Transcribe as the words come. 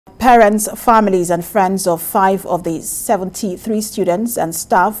parents, families and friends of 5 of the 73 students and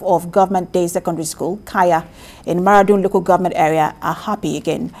staff of Government Day Secondary School, Kaya, in Maradun local government area are happy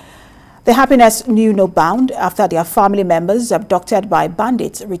again. The happiness knew no bound after their family members abducted by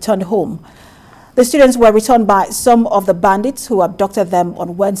bandits returned home. The students were returned by some of the bandits who abducted them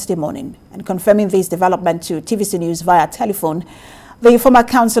on Wednesday morning. And confirming this development to TVC News via telephone, the former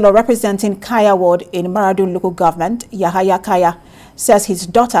councilor representing Kaya ward in Maradun local government, Yahaya Kaya, says his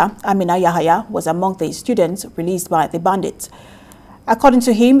daughter, Amina Yahaya, was among the students released by the bandits. According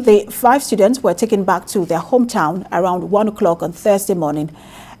to him, the 5 students were taken back to their hometown around 1 o'clock on Thursday morning,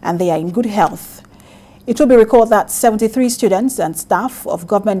 and they are in good health. It will be recalled that 73 students and staff of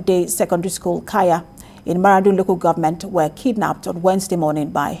Government Day Secondary School, Kaya, in Maradun local government were kidnapped on Wednesday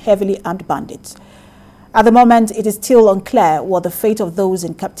morning by heavily armed bandits. At the moment, it is still unclear what the fate of those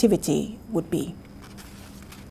in captivity would be.